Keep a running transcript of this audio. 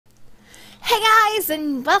Hey guys,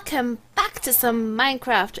 and welcome back to some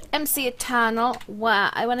Minecraft MC Eternal, where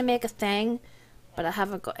I want to make a thing, but I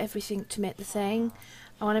haven't got everything to make the thing.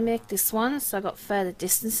 I want to make this one, so I got further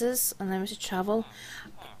distances and then to travel.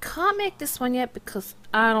 Can't make this one yet because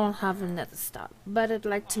I don't have another start, but I'd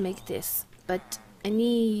like to make this. But I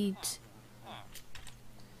need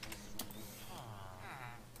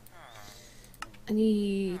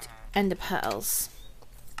ender pearls.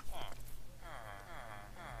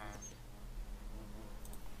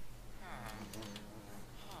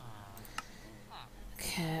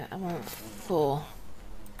 Okay, I want 4.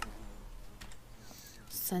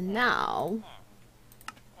 So now,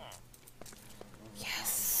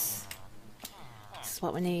 yes, this is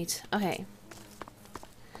what we need. Okay,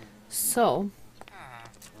 so,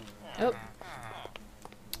 oh,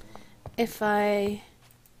 if I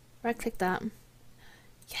right click that,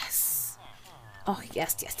 yes, oh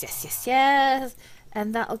yes, yes, yes, yes, yes,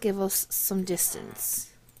 and that'll give us some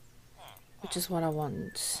distance, which is what I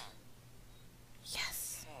want.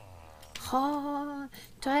 Yes. Oh,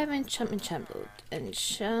 do I have enchant?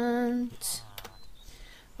 Enchant.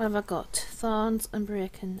 What have I got? Thorns and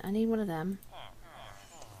Breaking. I need one of them.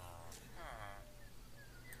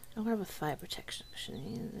 I'm gonna have a fire protection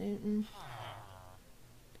option.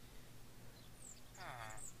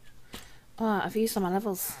 Oh, I've used all my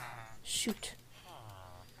levels. Shoot.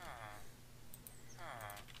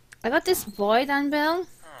 I got this void anvil.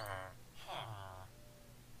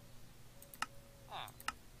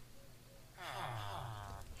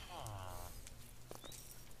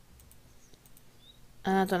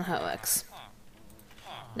 I don't know how it works.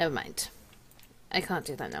 Never mind. I can't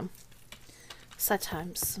do that now. Sad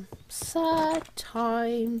times. Sad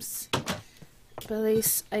times. But at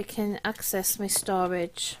least I can access my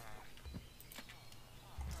storage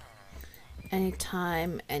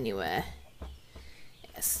anytime, anywhere.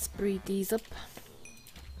 Yes, breed these up.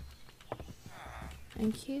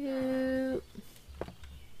 Thank you.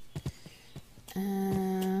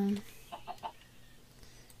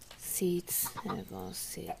 Seeds. There we go,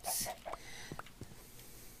 seeds.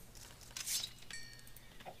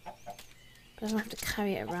 But I don't have to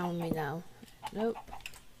carry it around me now. Nope.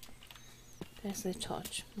 There's the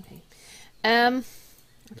torch. Okay. I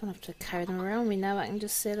don't have to carry them around me now. I can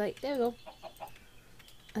just say like, there we go.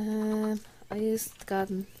 I'll use the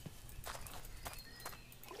garden.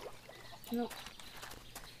 Nope.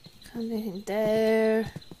 Can't do anything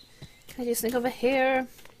there. Can I do something over here?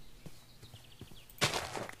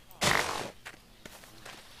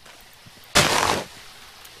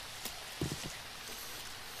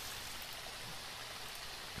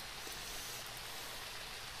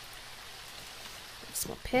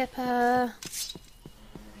 Some more paper.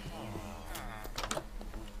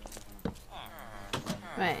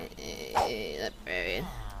 Right, librarian.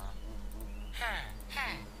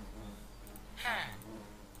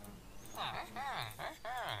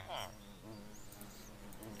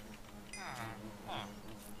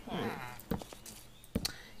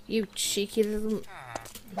 You cheeky little...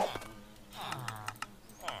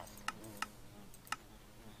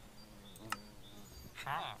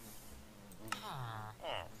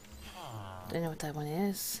 Don't know what that one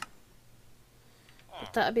is.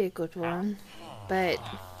 But that'd be a good one. But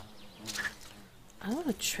I don't want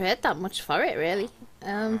to trade that much for it, really.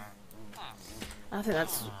 I think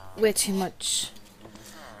that's way too much.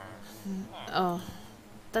 Oh,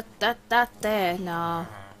 that there, no.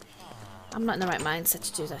 I'm not in the right mindset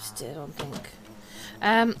to do that today, I don't think.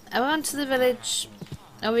 I went to the village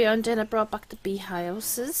over yonder and I brought back the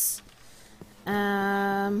beehouses.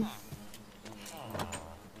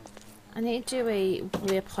 I need to do a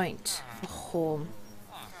waypoint for home.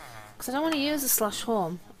 Because I don't want to use the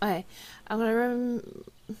 /home. Okay, I'm going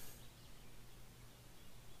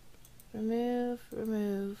to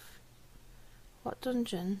remove. What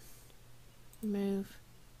dungeon? Remove.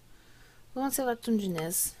 We won't say what dungeon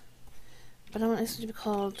is. But I want this to be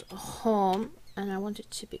called home. And I want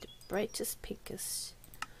it to be the brightest, pinkest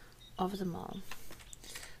of them all.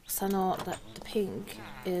 Because I know that the pink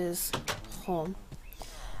is home.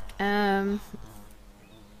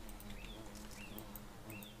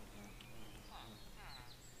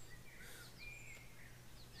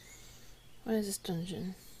 What is this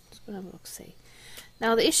dungeon? Let's go have a look, see.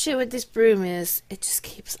 Now the issue with this broom is it just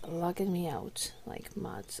keeps logging me out like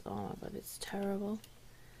mad. Oh my god, it's terrible.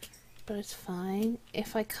 But it's fine.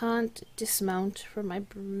 If I can't dismount from my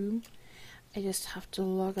broom, I just have to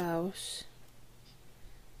log out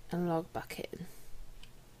and log back in.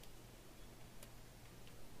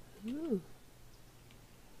 Ooh.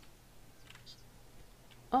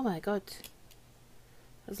 Oh my god.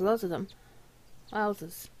 There's loads of them.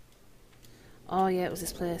 Wowzers. Oh yeah, it was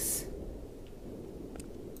this place.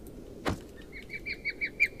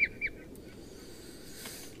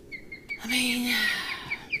 I mean,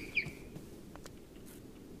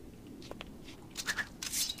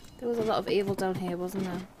 there was a lot of evil down here, wasn't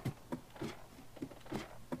there?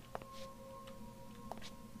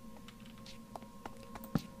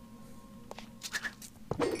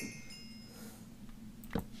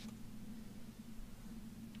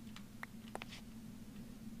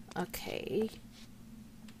 Okay.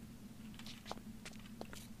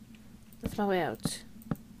 That's my way out.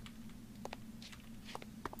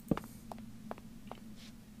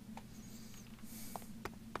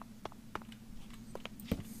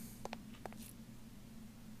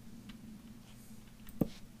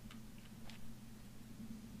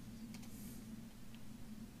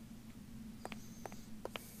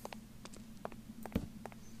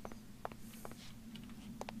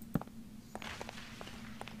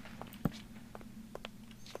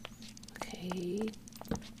 Okay.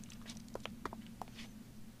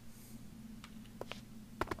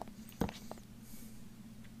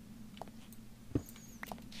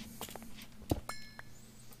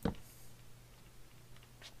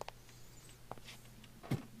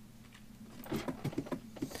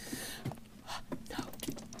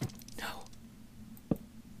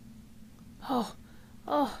 Oh,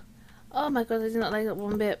 oh, oh my god, I did not like that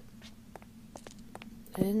one bit.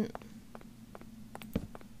 I didn't.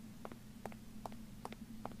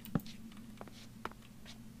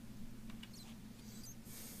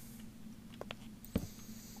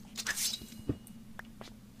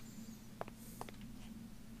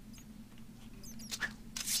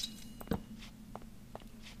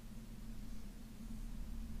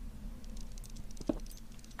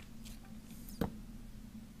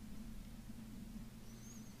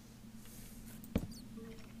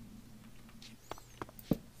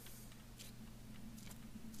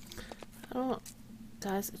 I don't,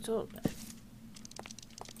 guys, I don't.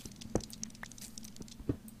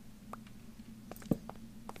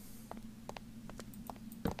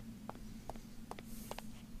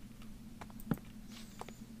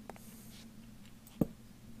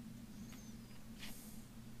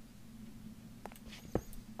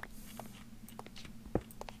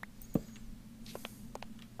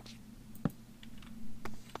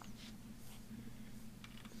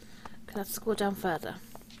 Let's go down further.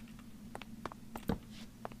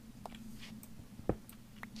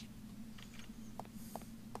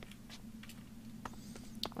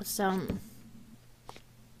 What's down?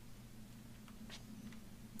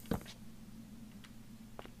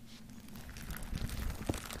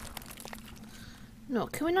 No,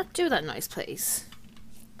 can we not do that nice place?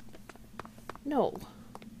 No.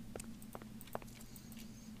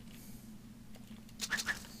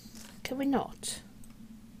 Can we not?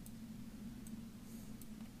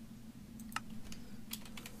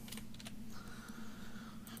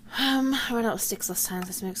 I ran out of sticks last time.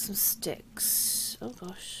 Let's make some sticks. Oh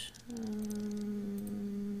gosh.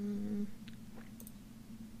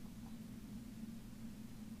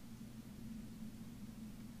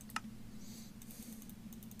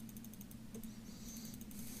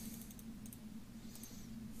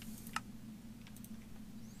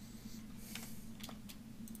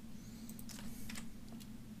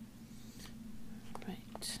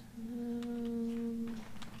 Right.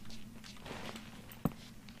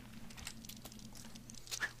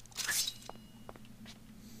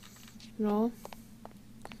 No.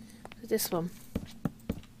 This one.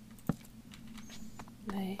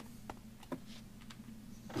 No.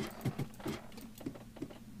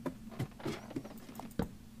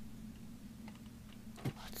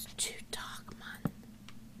 Oh, it's too dark, man.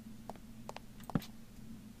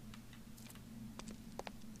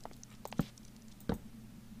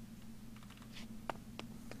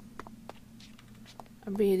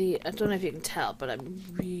 I don't know if you can tell, but I'm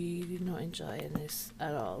really not enjoying this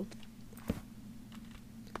at all.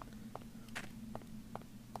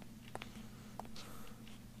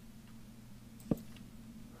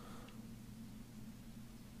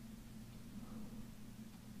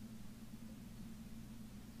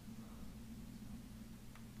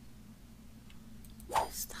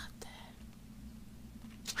 Is that there?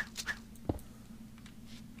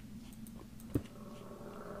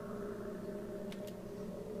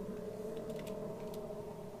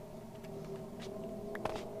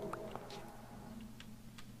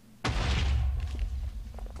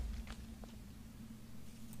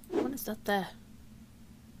 What is that there?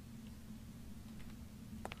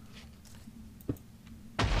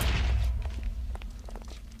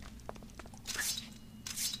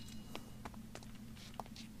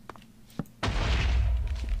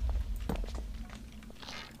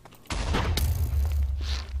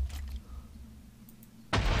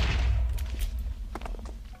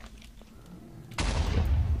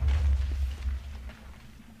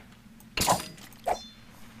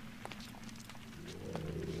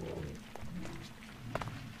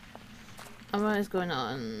 And what is going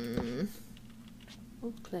on?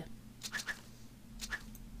 Oh, clear.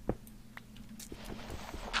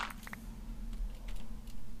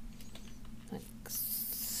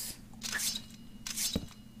 Thanks.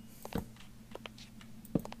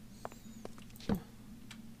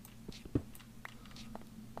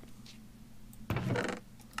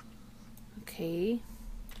 Okay.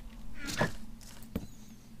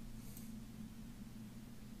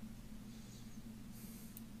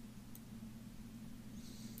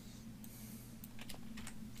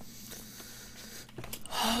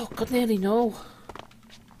 Oh, God, nearly no.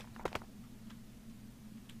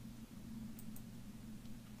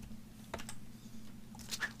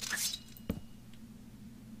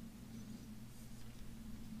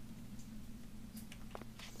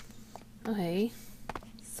 Okay,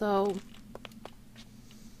 so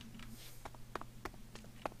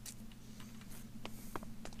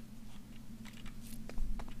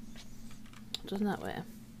doesn't that way.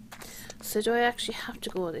 So do I actually have to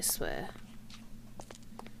go this way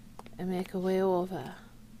and make a way over?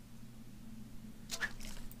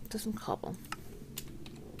 It doesn't cobble.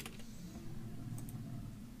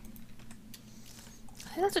 I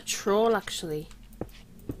think that's a troll actually.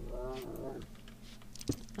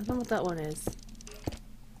 I don't know what that one is.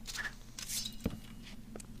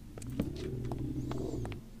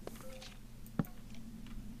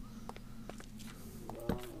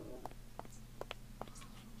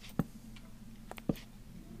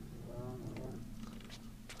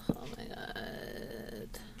 Oh my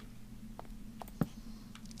god.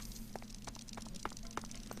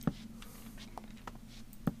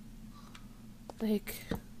 Like...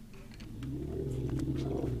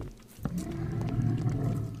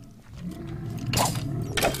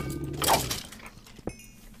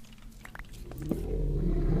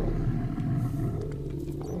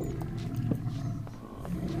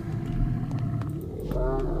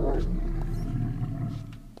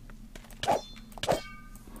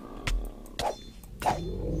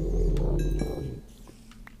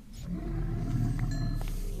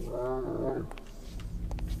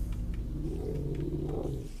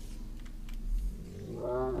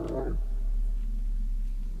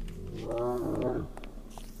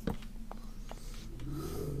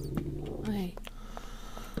 Okay.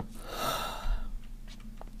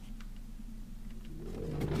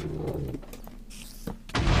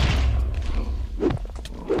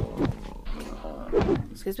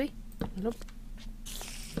 Excuse me? Nope.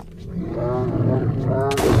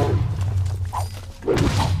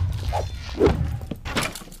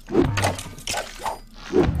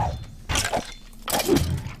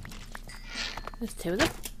 There's two of them.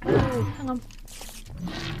 Oh, hang on.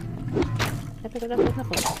 I pick it up with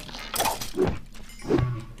knuckles.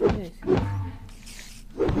 Yes.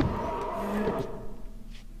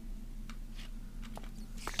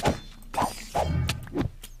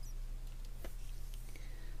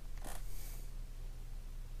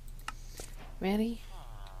 Really?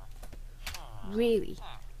 Really?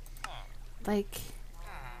 Like,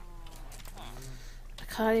 I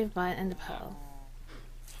can't even buy an ender pearl.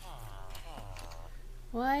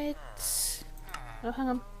 What? Oh, hang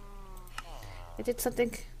on. I did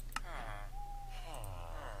something.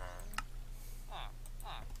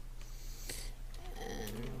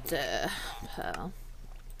 And, pearl.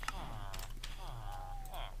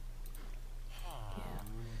 Yeah.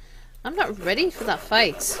 I'm not ready for that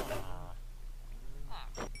fight.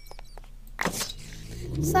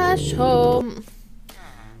 Slash home.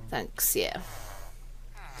 Thanks, yeah.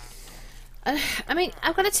 I mean,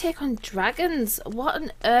 I've got to take on dragons. What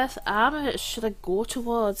on earth armor should I go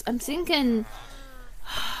towards? I'm thinking...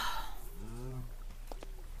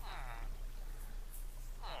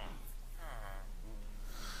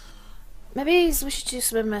 Maybe we should do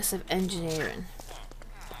some immersive engineering.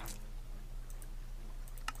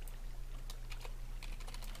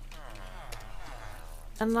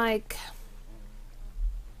 And like...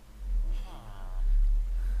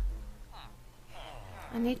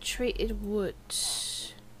 I need treated wood.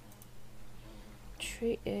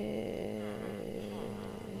 Treated...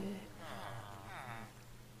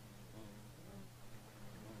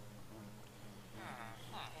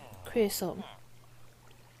 creosote.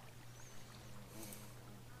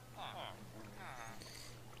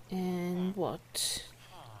 And what?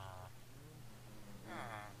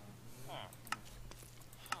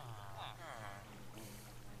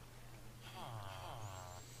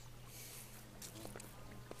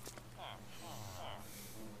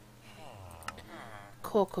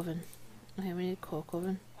 Cork oven. Okay, we need cork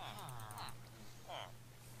oven.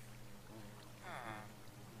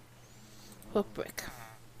 Cork brick.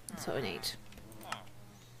 That's what we need.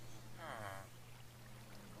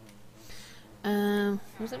 What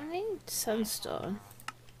does it need? Sandstone.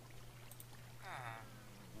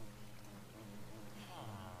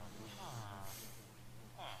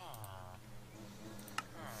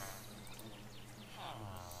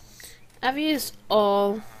 I've used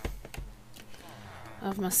all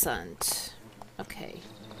of my sand. Okay.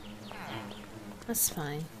 That's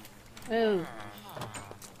fine. Oh.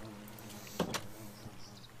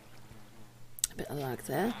 A bit of lag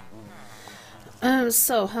there.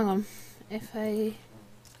 So, hang on. If I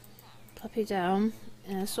copy down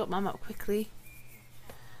and sort my map quickly,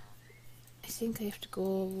 I think I have to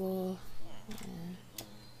go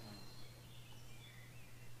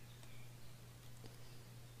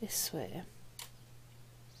this way.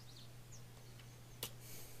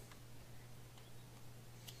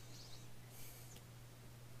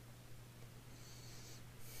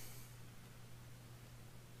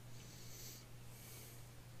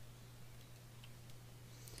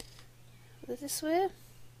 This way.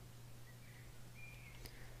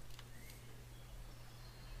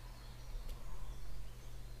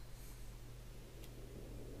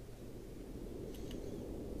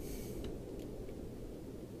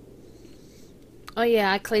 Oh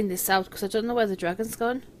yeah, I cleaned this out because I don't know where the dragon's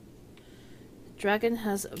gone. The dragon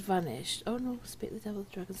has vanished. Oh no, speak the devil,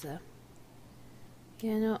 the dragon's there.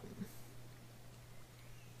 Yeah, no.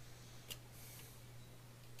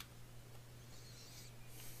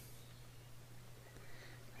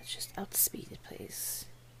 Let's just outspeed it, please.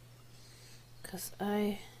 Because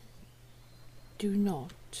I do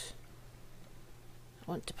not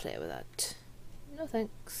want to play with that. No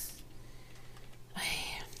thanks.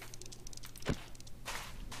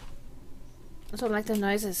 I don't like the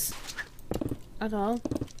noises at all.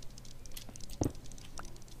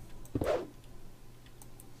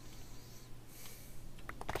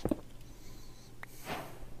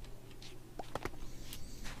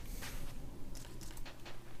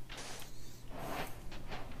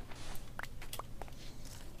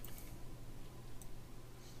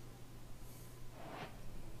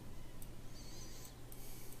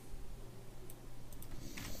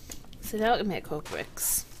 So now I can make coke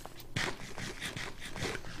bricks.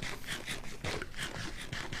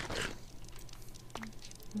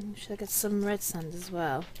 Should I get some red sand as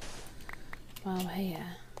well? While we're here.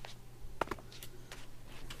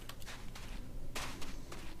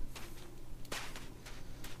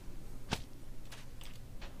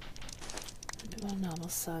 A bit more normal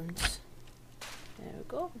sand. There we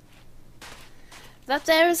go. That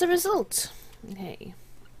there is a result. Okay.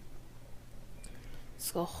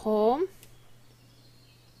 Let's go home.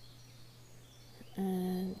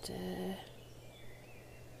 And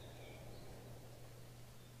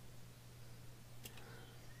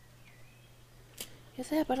you're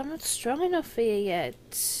there, but I'm not strong enough for you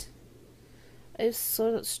yet. I'm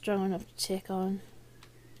so not strong enough to take on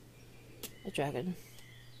a dragon.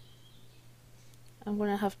 I'm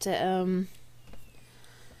gonna have to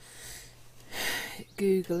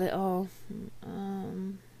Google it all.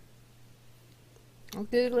 I'll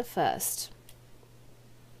Google it first,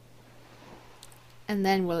 and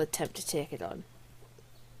then we'll attempt to take it on.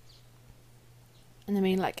 And I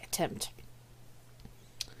mean, like, attempt.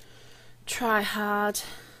 Try hard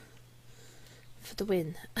for the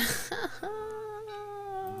win.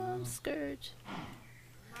 I'm scared.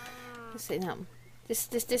 Let's see now. This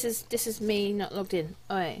is me not logged in.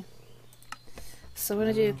 Alright. So we're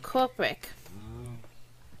gonna do cork brick.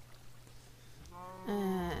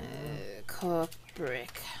 Cork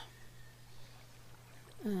brick.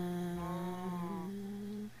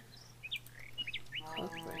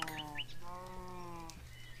 Cork brick.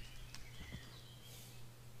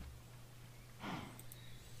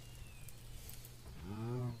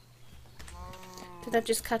 Did I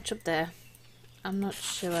just catch up there? I'm not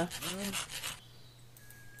sure.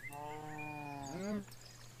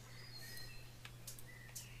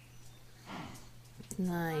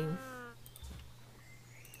 Nine.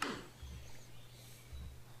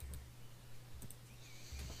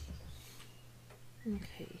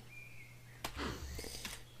 Okay.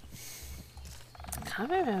 I can't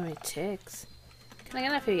remember how many it takes. Can I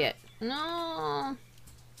get enough here yet? No.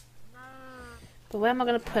 But where am I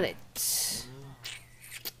going to put it?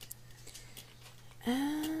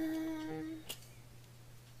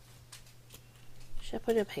 Should I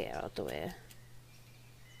put it up here out the way?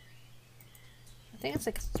 I think it's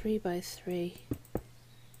like 3 by 3.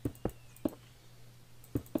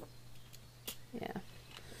 Yeah.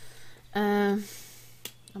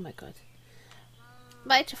 Oh my god.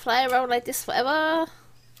 Might to fly around like this forever?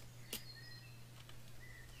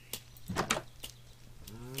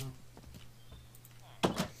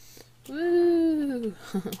 Woo!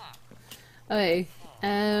 Okay.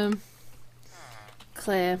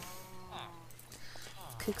 Clay.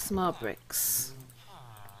 Cook some more bricks.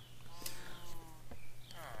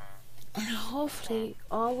 And hopefully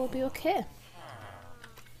all will be okay.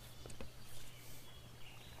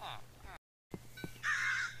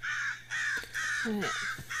 Right.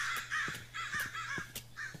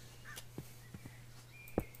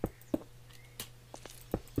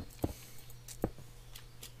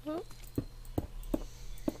 Oh.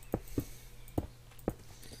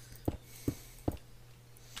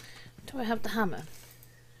 Do I have the hammer?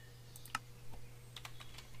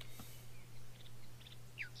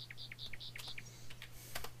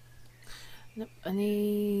 Nope,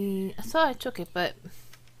 I thought I took it, but...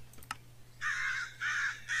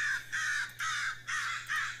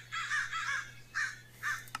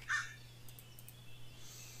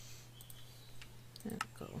 There we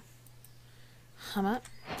go. Hammer.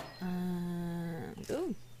 And...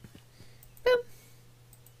 Boom. Boom.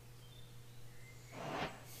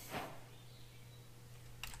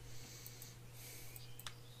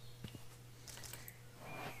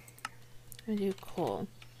 I do coal.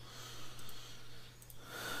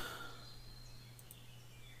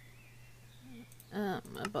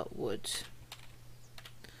 About wood.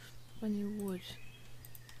 When you wood.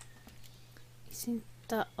 You think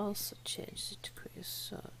that also changes it to create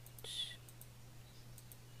such.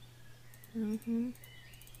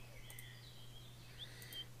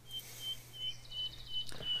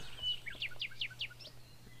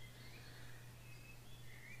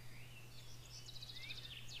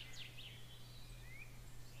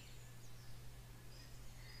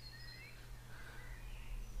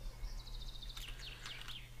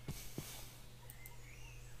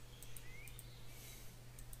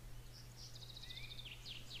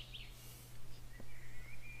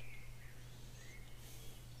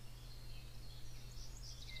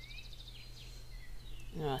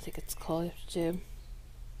 No, I think it's coal you have to do.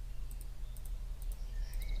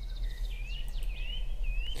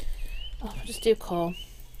 Oh, I'll just do coal.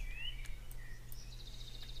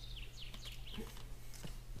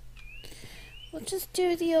 We'll just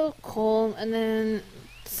do the old coal and then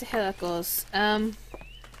see how that goes.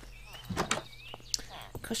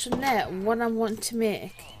 Because from there, what I want to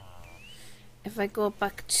make, if I go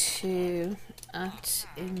back to at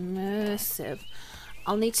immersive,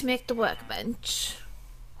 I'll need to make the workbench.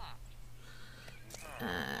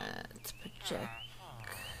 To project.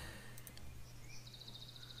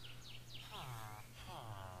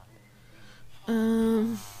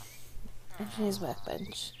 Engineer's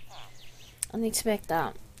workbench. I need to make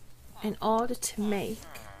that in order to make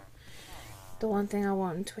the one thing I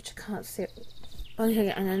want, which I can't see. Okay,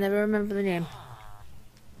 and I never remember the name.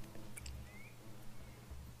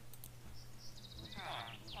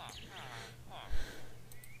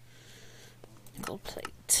 Gold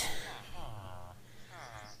plate.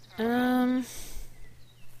 I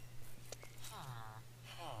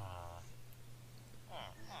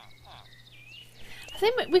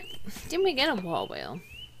think we didn't we get a water wheel?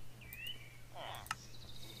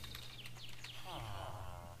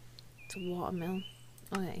 It's a watermill.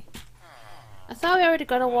 Okay. I thought we already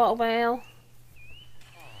got a water wheel,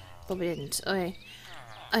 but we didn't. Okay.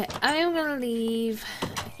 I am gonna leave. I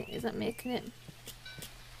think, is that making it?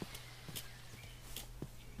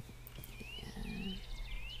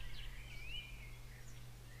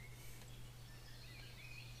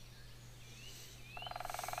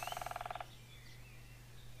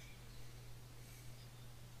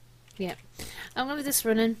 Yeah, I'm gonna leave this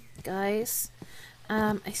running, guys.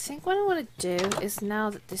 I think what I want to do is, now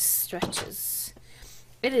that this stretches,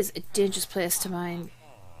 it is a dangerous place to mine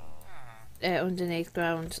underneath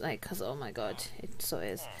ground, like, cause oh my god, it so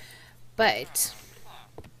is. But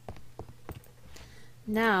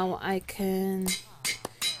now I can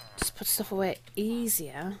just put stuff away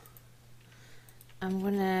easier. I'm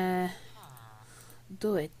gonna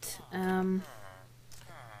do it. I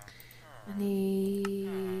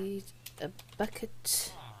need a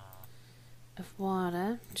bucket of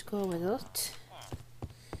water to go with it,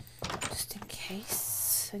 just in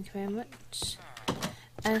case. Thank you very much.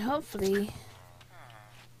 And hopefully,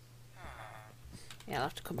 yeah, I'll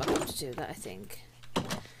have to come back up to do that, I think.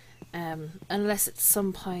 Unless at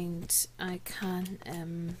some point I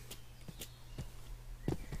can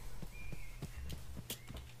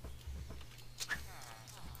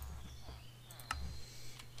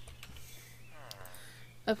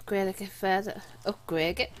upgrade it further.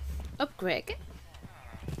 Upgrade it.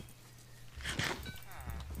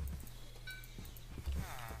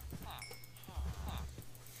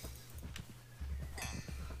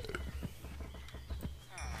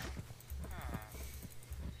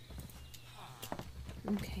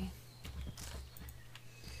 Okay.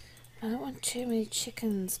 I don't want too many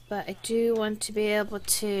chickens, but I do want to be able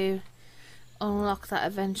to unlock that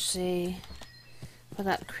eventually for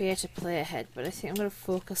that creator play ahead. But I think I'm going to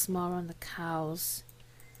focus more on the cows.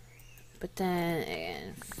 But then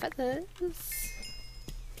again, feathers.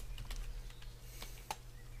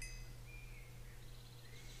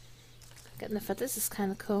 Getting the feathers is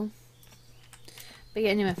kind of cool. But yeah,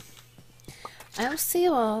 anyway, I will see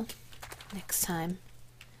you all next time.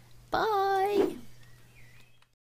 Bye!